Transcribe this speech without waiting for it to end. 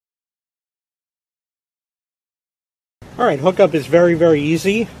Alright, hookup is very, very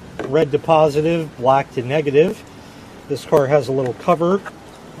easy. Red to positive, black to negative. This car has a little cover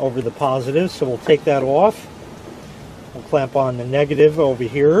over the positive, so we'll take that off. We'll clamp on the negative over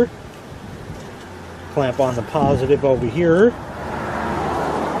here. Clamp on the positive over here.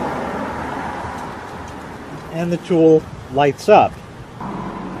 And the tool lights up.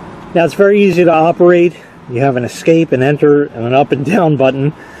 Now it's very easy to operate. You have an escape, an enter, and an up and down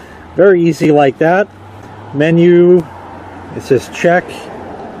button. Very easy like that. Menu, it says check,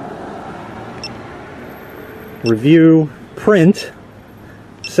 review, print,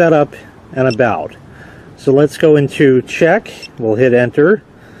 setup, and about. So let's go into check. We'll hit enter.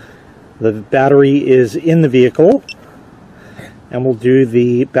 The battery is in the vehicle, and we'll do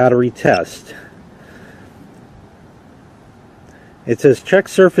the battery test. It says check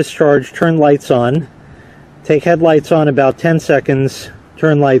surface charge, turn lights on, take headlights on about 10 seconds,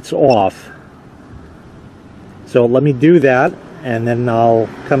 turn lights off. So let me do that, and then I'll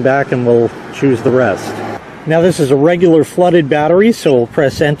come back and we'll choose the rest. Now this is a regular flooded battery, so we'll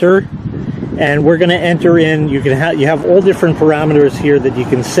press enter, and we're going to enter in, you have all different parameters here that you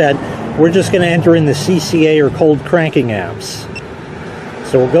can set. We're just going to enter in the CCA, or cold cranking amps.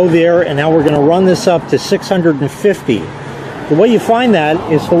 So we'll go there, and now we're going to run this up to 650. The way you find that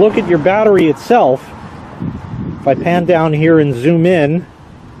is to look at your battery itself. If I pan down here and zoom in,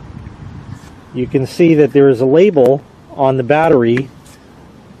 you can see that there is a label on the battery,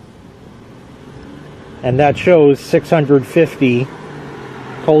 and that shows 650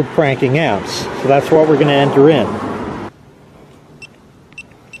 cold cranking amps. So that's what we're going to enter in.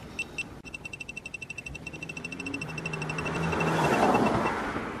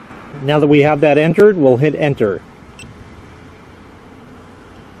 Now that we have that entered, we'll hit enter.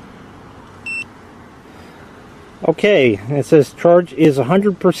 Okay, it says charge is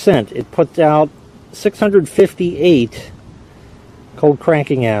 100%. It puts out 658 cold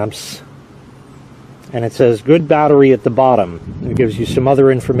cranking amps, and it says good battery at the bottom. It gives you some other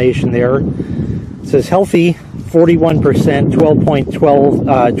information there. It says healthy 41%,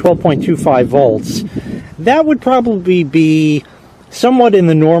 12.25 volts. That would probably be somewhat in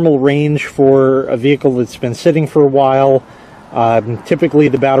the normal range for a vehicle that's been sitting for a while. Typically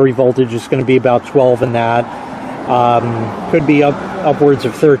the battery voltage is going to be about 12 in that. Could be upwards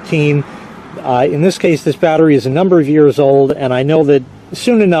of 13. In this case, this battery is a number of years old, and I know that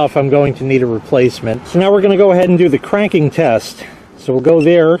soon enough I'm going to need a replacement. So now we're going to go ahead and do the cranking test. So we'll go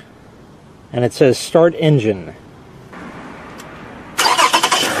there, and it says start engine.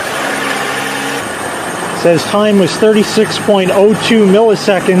 It says time was 36.02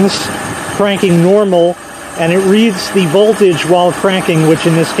 milliseconds, cranking normal, and it reads the voltage while cranking, which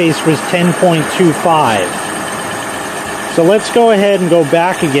in this case was 10.25. So let's go ahead and go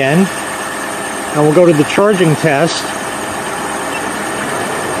back again, and we'll go to the charging test.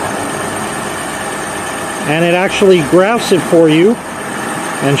 And it actually graphs it for you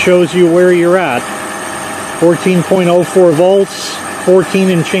and shows you where you're at. 14.04 volts, 14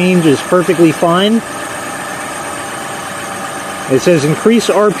 and change is perfectly fine. It says increase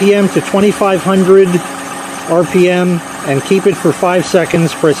RPM to 2500 RPM and keep it for 5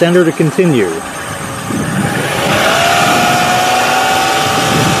 seconds. Press enter to continue.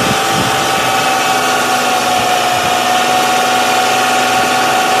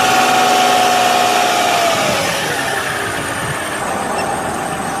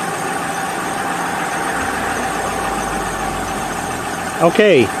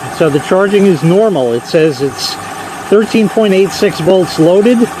 Okay, so the charging is normal. It says it's 13.86 volts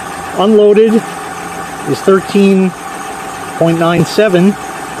loaded. Unloaded is 13.97,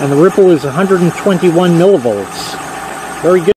 and the ripple is 121 millivolts. Very good.